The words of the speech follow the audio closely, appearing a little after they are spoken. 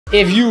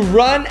If you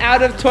run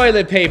out of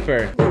toilet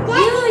paper.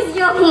 Use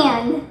your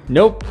hand.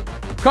 Nope.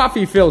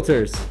 Coffee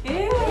filters.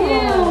 Ew.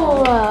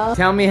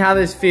 Tell me how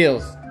this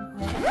feels.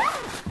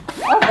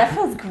 Oh, that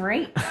feels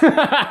great.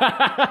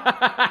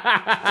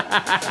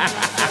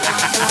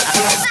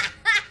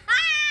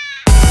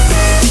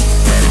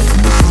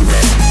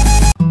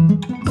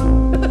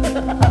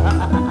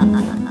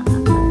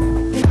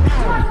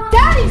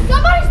 Daddy,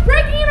 somebody's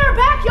breaking in our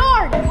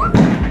backyard.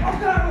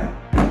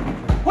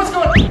 What's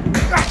going on?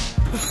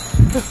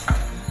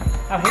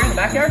 Out here in the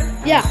backyard?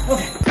 Yeah.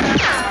 Okay.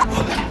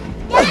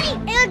 Daddy,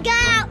 it'll go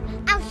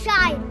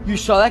outside. You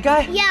saw that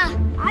guy? Yeah.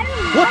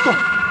 What the?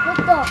 What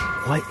the?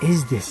 What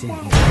is this in here?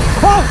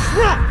 Oh,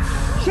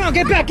 snap! Sean,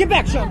 get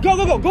back, Sean. Go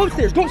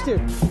upstairs, go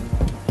upstairs.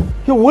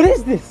 Yo, what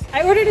is this?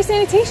 I ordered a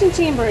sanitation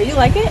chamber. You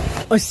like it?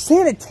 A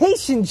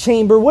sanitation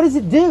chamber? What does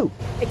it do?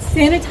 It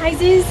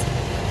sanitizes.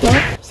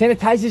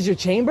 Sanitizes your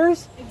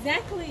chambers?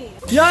 Exactly.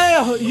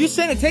 Yeah, you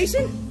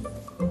sanitation?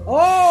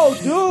 Oh,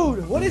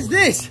 dude, what is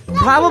this?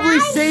 Probably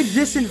safe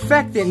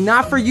disinfectant,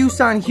 not for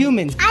use on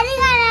humans. I think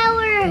I know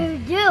what to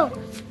do.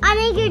 I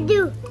think you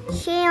do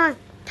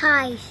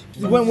sanitize.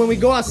 When we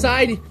go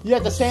outside, you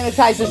have to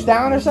sanitize us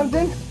down or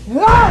something?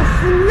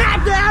 Oh,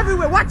 snap, they're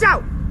everywhere. Watch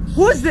out.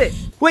 Who's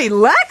this? Wait,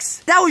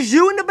 Lex? That was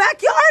you in the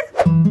backyard?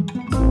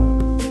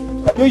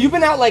 Yo, you've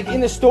been out like in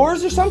the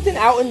stores or something?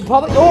 Out in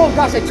public? Oh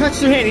gosh, I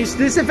touched your hand. He's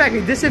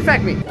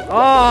disinfect me.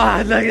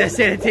 Oh, look at that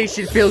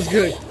sanitation, feels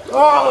good.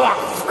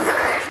 Oh.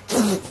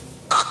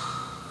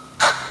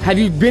 Have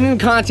you been in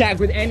contact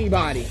with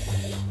anybody?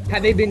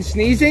 Have they been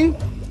sneezing?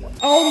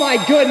 Oh my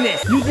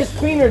goodness, you just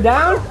cleaned her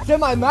down? It's in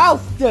my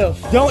mouth still.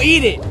 Don't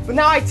eat it. But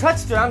now I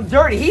touched her, I'm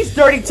dirty. He's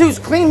dirty too,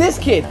 so clean this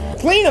kid.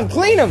 Clean him.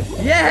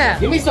 Yeah.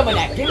 Give me some of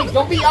that,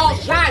 don't be all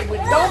shy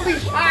with it. Don't be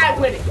shy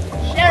with it.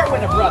 Share it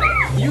with a brother.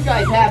 You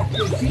guys have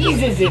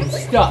diseases and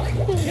stuff.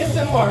 Get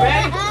some more,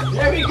 ready?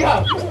 There we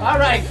go. All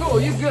right, cool,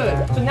 you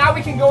good. So now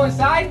we can go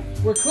inside,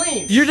 we're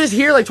clean. You're just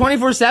here like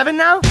 24/7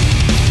 now?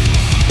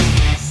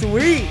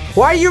 Sweet.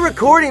 Why are you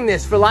recording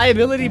this? For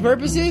liability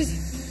purposes?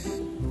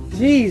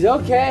 Jeez,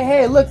 okay.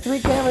 Hey, look, 3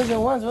 cameras at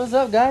once. What's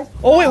up, guys?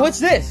 Oh, wait, what's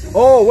this?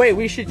 Oh, wait,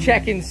 we should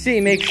check and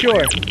see, make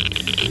sure.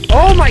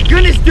 Oh, my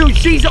goodness, dude,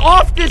 she's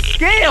off the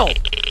scale.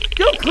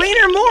 Dude, clean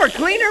her more.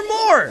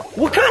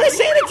 What kind of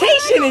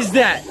sanitation is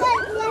that?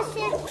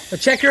 I'll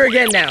check her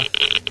again now.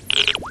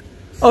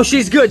 Oh,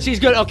 she's good.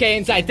 Okay,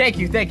 inside. Thank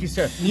you,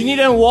 sir. You need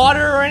any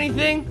water or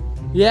anything?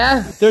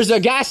 Yeah? There's a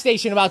gas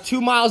station about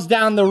 2 miles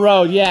down the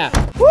road, yeah.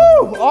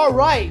 Woo, all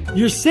right.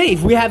 You're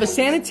safe. We have a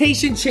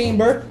sanitation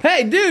chamber.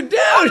 Hey, dude.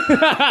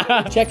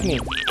 Check me.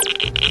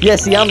 Yeah,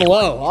 see, I'm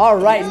low. All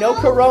right, no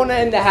corona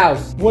in the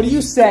house. What do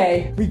you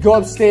say we go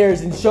upstairs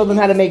and show them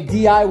how to make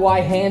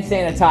DIY hand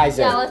sanitizer?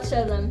 Yeah, let's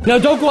show them. No,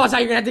 don't go outside.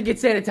 You're gonna have to get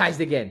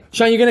sanitized again.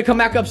 Sean, you're gonna come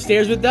back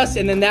upstairs with us,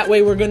 and then that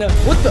way we're gonna...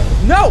 What the?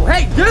 No,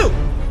 hey, dude,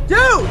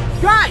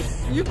 guys.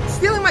 You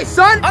stealing my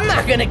son? I'm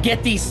not gonna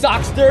get these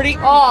socks dirty.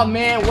 Oh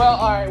man, well,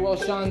 all right, well,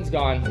 Sean's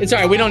gone. It's all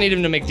right, we don't need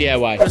him to make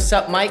DIY. What's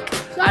up, Mike?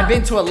 I've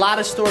been to a lot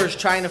of stores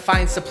trying to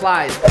find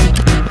supplies.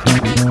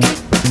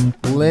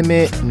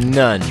 Limit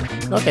none.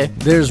 Okay.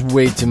 There's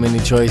way too many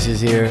choices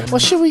here.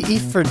 What should we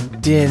eat for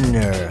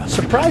dinner?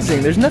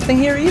 Surprising, there's nothing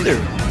here either.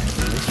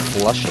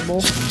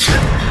 Flushable?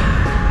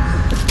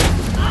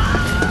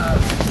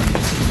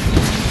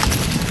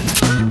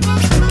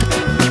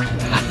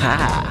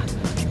 Haha,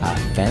 I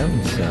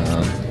found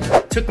some.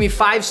 Took me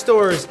 5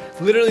 stores.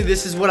 Literally,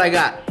 this is what I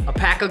got. A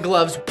pack of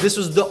gloves. This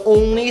was the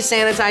only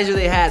sanitizer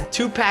they had.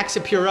 2 packs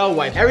of Purell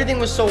wipes. Everything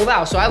was sold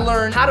out. So I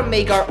learned how to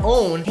make our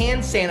own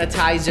hand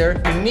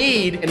sanitizer. You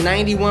need a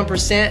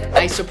 91%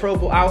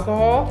 isopropyl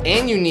alcohol,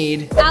 and you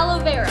need Aloe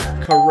vera.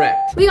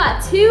 Correct. We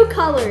got 2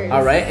 colors.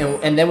 All right,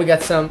 and then we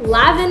got some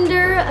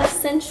Lavender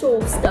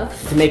essential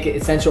stuff. to make it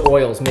essential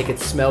oils, make it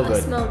smell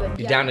good. Smell good.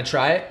 You Yeah. down to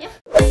try it? Yeah.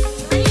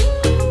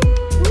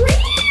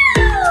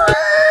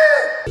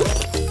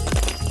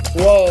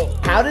 Whoa,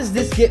 how does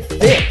this get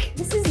thick?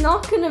 This is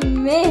not gonna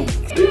mix.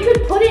 You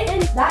could put it in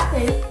that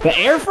thing. The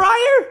air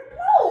fryer?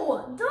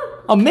 No,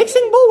 A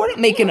mixing bowl? We're not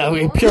making a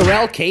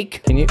Purell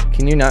cake. Can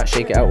you not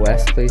shake it out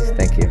west, please?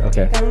 Thank you.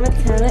 Okay. I'm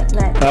gonna turn it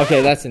next.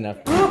 Okay, that's enough.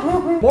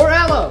 More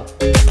aloe.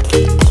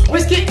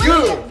 Whiskey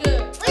good. Which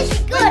is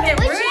good?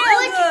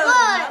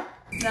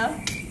 No?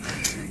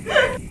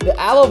 The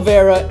aloe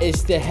vera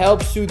is to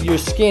help soothe your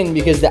skin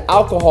because the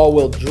alcohol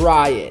will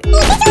dry it.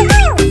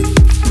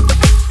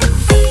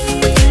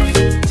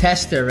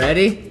 Tester,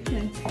 ready?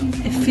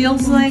 It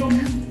feels like,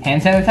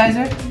 Hand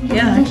sanitizer?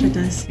 yeah, it actually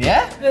does.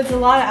 Yeah? It's a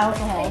lot of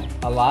alcohol.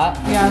 A lot?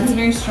 Yeah, it's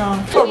very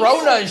strong.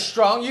 Corona is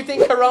strong. You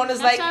think Corona's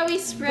That's like... why we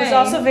spray. It's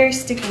also very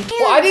sticky.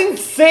 Well, I didn't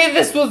say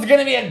this was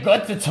gonna be a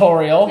good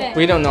tutorial. Okay.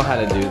 We don't know how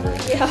to do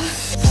this. Yeah.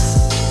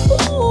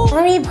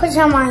 Let me put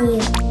some on you.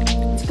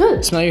 It's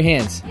good. Smell your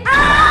hands.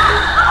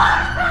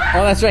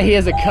 Oh, that's right, he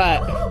has a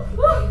cut.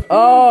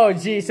 Oh,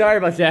 gee, sorry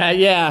about that,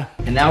 yeah.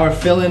 And now we're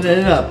filling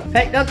it up.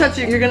 Hey, don't touch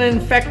it, you're gonna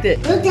infect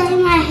it. Look at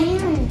my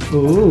hand.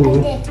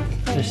 Ooh,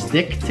 they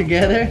stick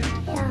together.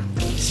 Yeah.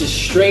 This is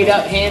straight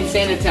up hand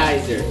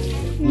sanitizer.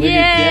 Look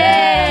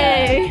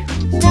Yay!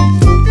 at that.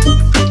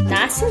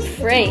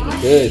 Great.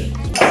 Good.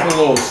 It's a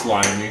little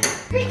slimy.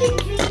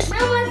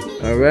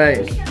 All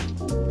right.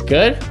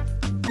 Good?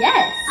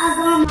 Yes.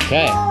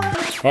 Okay.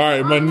 All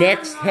right, my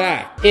next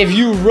hack. If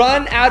you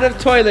run out of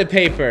toilet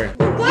paper.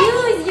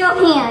 Use your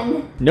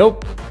hand.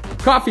 Nope.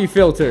 Coffee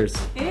filters.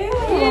 Ew.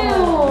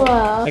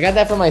 I got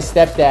that from my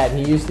stepdad.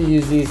 He used to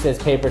use these as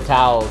paper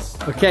towels.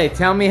 Okay,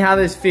 tell me how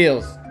this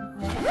feels.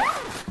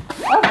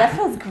 Oh, that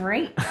feels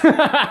great.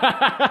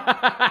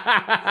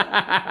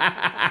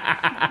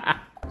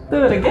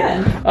 Do it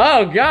again.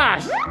 Oh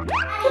gosh.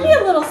 Maybe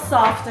a little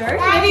softer.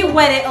 Maybe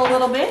wet it a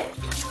little bit.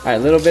 All right, a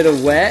little bit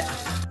of wet.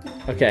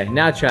 Okay,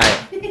 now try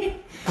it.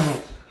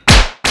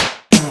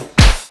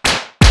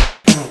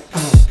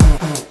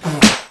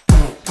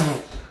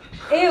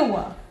 Ew.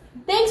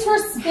 Thanks for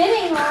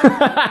spitting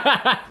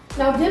on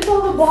Now dip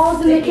all the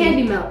balls in the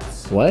candy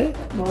melts. What?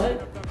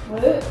 What?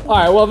 All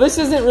right, well, this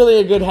isn't really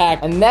a good hack.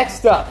 And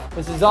next up,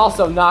 this is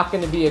also not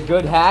gonna be a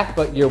good hack,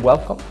 but you're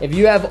welcome. If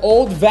you have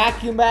old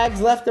vacuum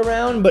bags left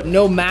around, but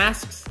no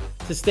masks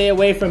to stay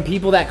away from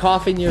people that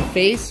cough in your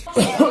face,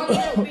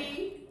 you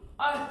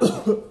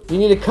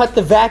need to cut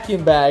the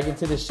vacuum bag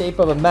into the shape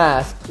of a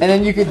mask, and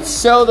then you could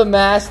sew the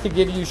mask to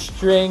give you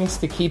strings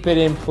to keep it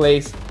in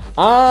place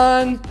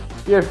on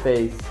your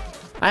face.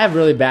 I have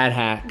really bad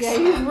hacks. Yeah,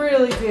 you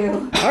really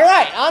do. All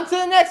right, on to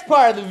the next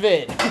part of the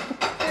vid.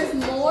 There's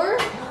more?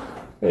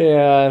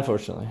 Yeah,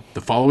 unfortunately.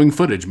 The following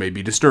footage may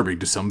be disturbing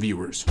to some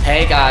viewers.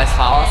 Hey guys,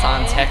 follow us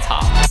on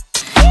TikTok.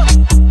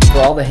 For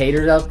all the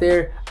haters out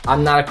there,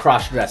 I'm not a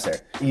cross dresser.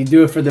 You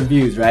do it for the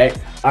views, right?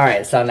 All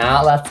right, so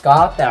now let's go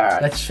out there.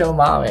 Let's show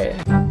mommy.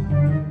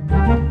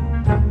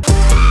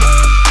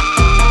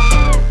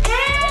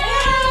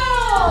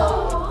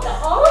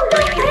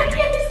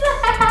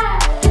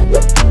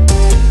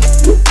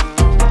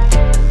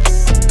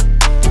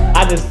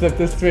 I just flipped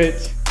the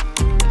switch.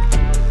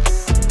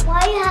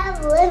 Why you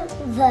have lips?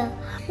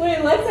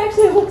 Wait, Lex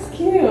actually looks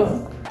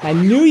cute. I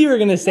knew you were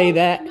gonna say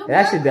that. It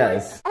actually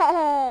does.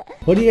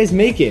 What are you guys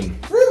making?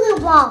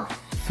 Fruit ball.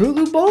 Fruit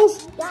Loop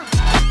balls?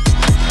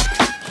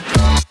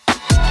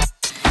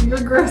 You're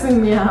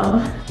grossing me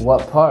out.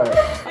 What part? Ew,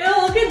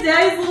 look at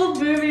Daddy's little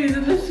boobies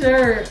in the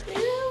shirt.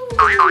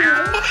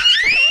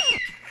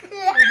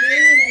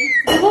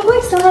 You look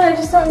like someone I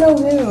just don't know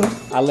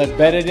who. I look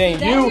better than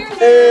you.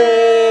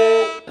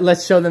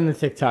 Let's show them the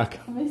TikTok.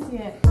 Let me see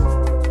it.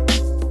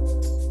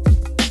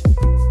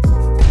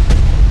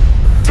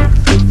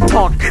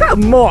 Oh,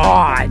 come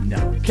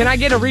on! Can I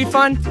get a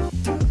refund?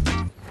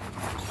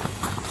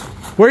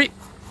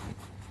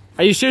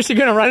 Are you seriously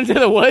gonna run into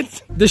the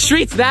woods? The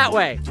street's that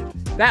way.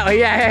 That way,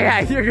 yeah,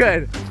 you're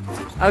good.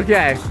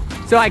 Okay,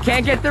 so I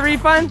can't get the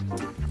refund?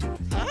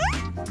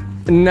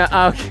 No,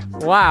 okay,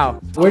 wow.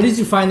 Where did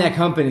you find that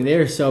company? They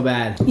are so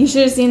bad. You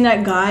should have seen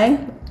that guy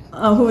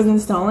who was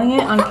installing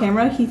it on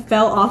camera. He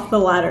fell off the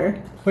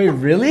ladder. Wait,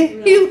 really?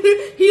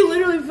 He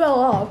literally fell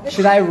off.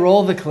 Should I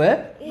roll the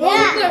clip?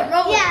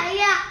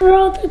 Yeah.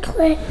 Roll the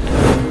clip.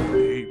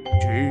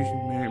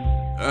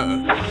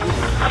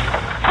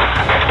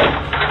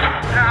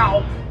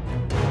 Ow!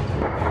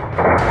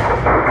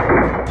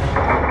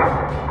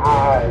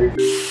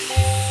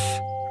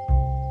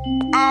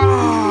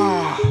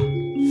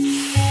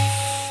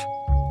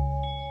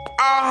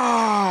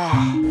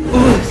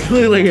 Oh, it's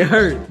really like it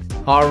hurt.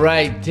 All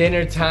right,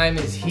 dinner time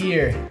is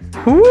here.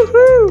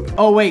 Woohoo!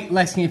 Oh wait,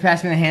 Lex, can you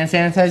pass me the hand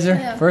sanitizer?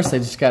 Yeah. First, I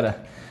just gotta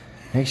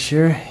make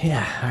sure.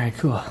 Yeah, all right,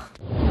 cool.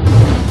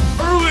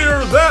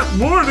 Earlier that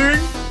morning.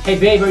 Hey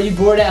babe, are you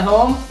bored at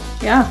home?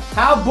 Yeah.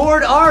 How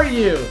bored are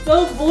you?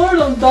 So bored,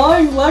 I'm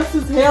dyeing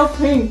Lex's hair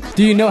pink.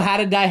 Do you know how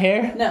to dye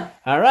hair? No.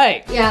 All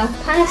right. Yeah,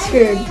 kind of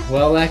screwed.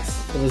 Well,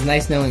 Lex, it was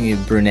nice knowing you,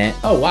 brunette.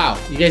 Oh wow,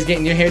 you guys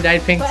getting your hair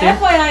dyed pink But too?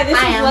 FYI, this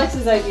I is am.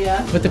 Lex's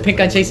idea. Put the pink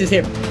on Chase's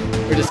hair.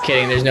 We're just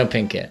kidding, there's no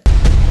pink yet.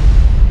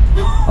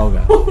 Oh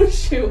god. Oh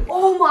shoot.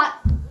 Oh my.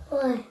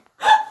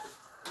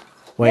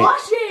 Wait, Wash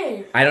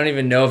it. I don't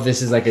even know if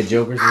this is like a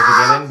Joker's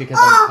forgiven because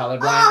I'm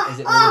colorblind. Is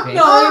it really pink?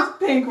 No, it's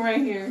pink right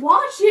here.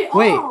 Wash it.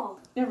 Wait. off.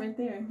 Yeah, right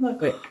there.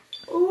 Look. Wait.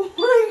 Oh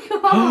my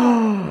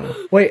god.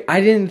 Wait,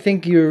 I didn't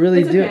think you were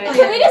really It's doing. okay.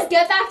 Can we just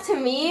get back to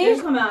me?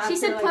 Just come out She after,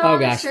 said like- put Oh on a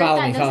gosh, shirt follow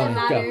that me, doesn't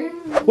follow me.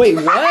 matter. Wait,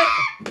 what?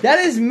 That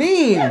is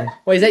mean.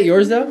 Wait, is that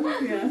yours though?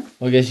 Yeah.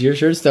 Well, I guess your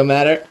shirts still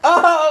matter.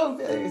 Oh,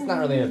 it's not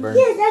really a burn.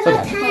 Yeah, that's It's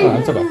what okay. time. Oh,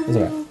 it's okay. It's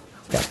okay.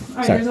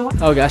 Alright, Sorry. here's a one.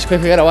 Oh gosh,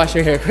 quick, we gotta wash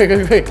your hair.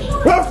 Quick.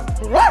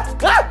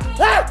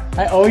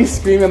 I always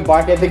scream and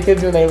bark at the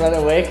kids when they run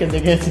away because they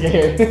get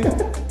scared.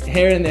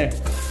 Hair in there.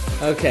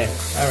 Okay,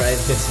 all right,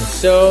 get some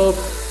soap.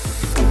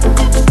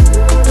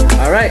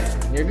 All right,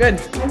 you're good.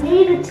 I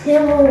need a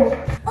towel.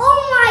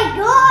 Oh my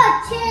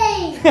god,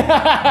 Chase!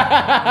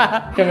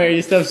 Come here,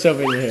 you still have soap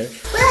in your hair.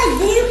 But I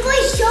didn't put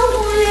soap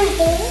on my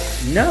hair.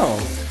 No.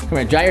 Come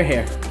here, dry your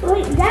hair.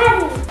 Wait,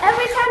 Daddy.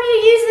 Every time you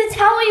use the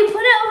towel, you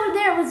put it over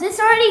there. Was this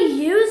already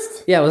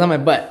used? Yeah, it was on my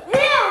butt.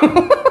 Yeah.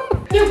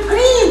 You're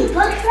clean,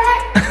 butt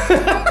crack.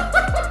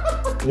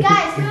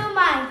 Guys, who am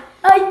I?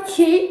 I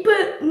can't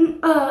put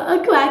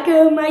a cracker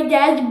on my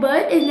dad's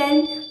butt and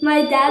then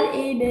My dad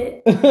ate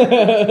it.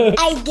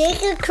 I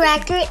did a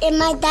cracker in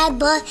my dad's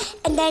butt,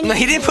 and then No,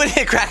 he didn't put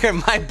a cracker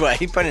in my butt.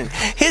 He put it in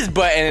his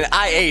butt, and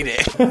I ate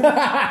it. she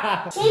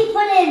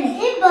put it in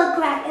his butt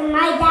crack, and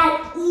my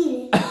dad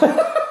eat it.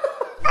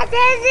 I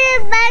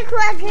did my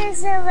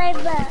crackers in my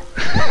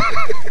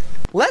butt.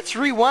 Let's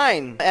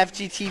rewind.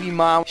 FGTV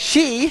mom,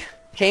 she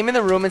came in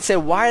the room and said,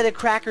 "Why are the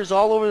crackers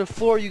all over the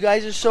floor? You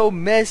guys are so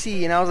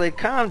messy." And I was like,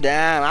 "Calm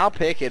down, I'll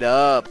pick it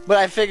up." But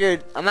I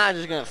figured I'm not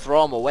just gonna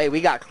throw them away.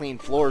 We got clean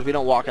floors. We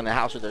don't walk in the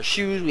house with our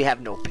shoes. We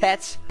have no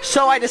pets.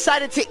 So I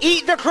decided to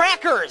eat the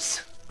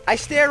crackers. I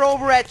stared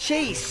over at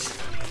Chase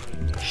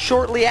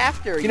shortly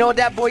after. You know what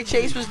that boy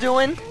Chase was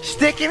doing?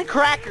 Sticking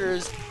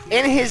crackers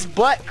in his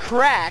butt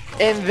crack,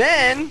 and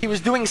then he was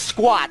doing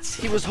squats.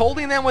 He was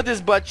holding them with his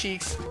butt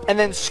cheeks and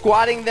then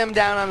squatting them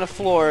down on the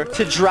floor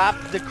to drop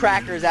the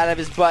crackers out of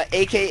his butt,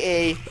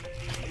 aka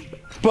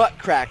butt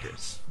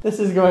crackers. This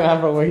is going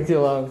on for way too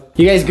long.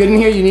 You guys good in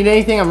here? You need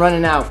anything? I'm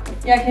running out.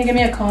 Yeah, can you give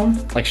me a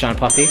comb? Like Sean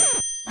Puffy?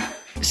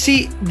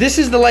 See, this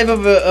is the life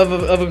of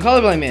a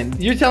colorblind man.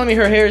 You're telling me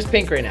her hair is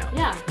pink right now.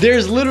 Yeah.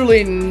 There's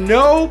literally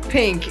no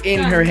pink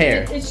in her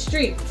hair. It's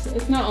streaked.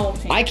 It's not all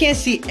pink. I can't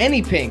see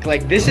any pink.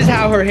 Like, this is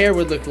how her hair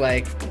would look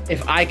like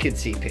if I could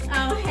see pink.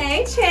 Oh,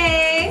 hey,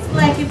 Chase.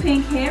 Like your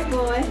pink hair,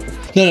 boy.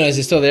 No, is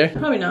it still there?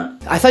 Probably not.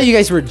 I thought you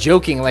guys were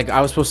joking, like I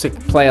was supposed to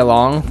play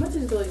along.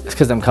 It's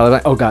because I'm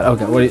colorblind. Oh god,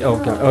 what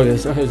oh god,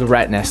 there's a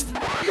rat nest.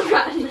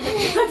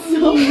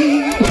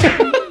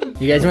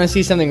 You guys want to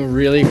see something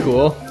really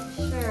cool?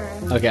 Sure.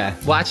 Okay.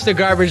 Watch the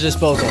garbage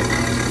disposal.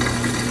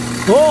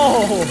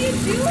 Whoa! What are you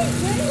doing?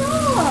 Turn it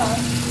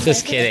off.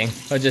 Just kidding.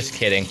 Oh, just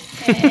kidding.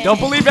 Don't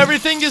believe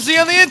everything you see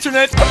on the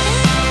internet.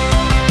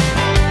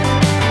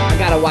 I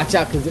gotta watch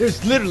out because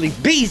there's literally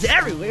bees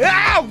everywhere.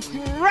 Ow!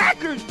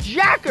 Cracker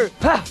jacker!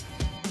 Huh.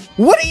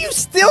 What are you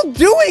still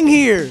doing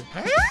here?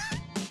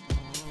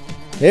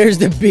 There's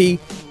the bee.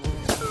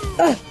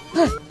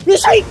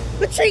 Retreat!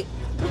 Retreat!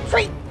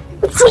 Retreat!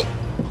 Retreat!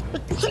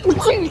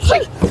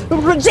 Retreat!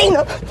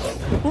 Regina!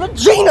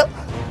 Regina!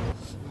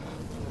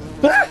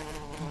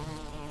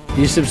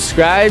 You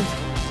subscribed?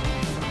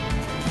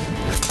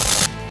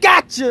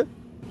 Gotcha!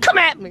 Come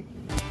at me!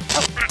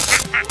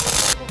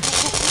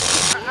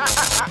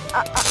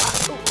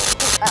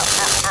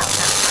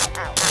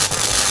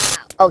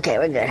 Okay,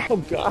 we're good. Oh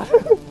god.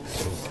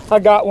 I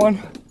got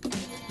one.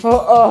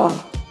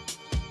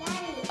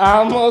 I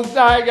almost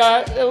died,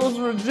 guys. It was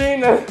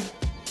Regina.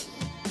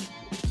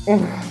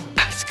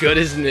 As good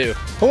as new.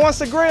 Who wants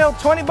to grill?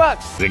 20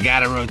 bucks. They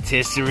got a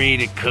rotisserie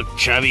to cook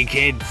chubby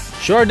kids?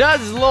 Sure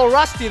does. It's a little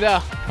rusty though.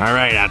 All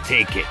right, I'll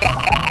take it.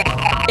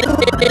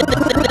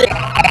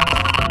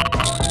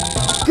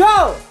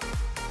 Go!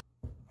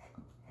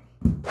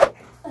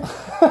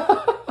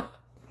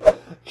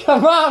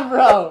 Come on,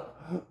 bro.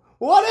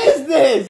 What is this?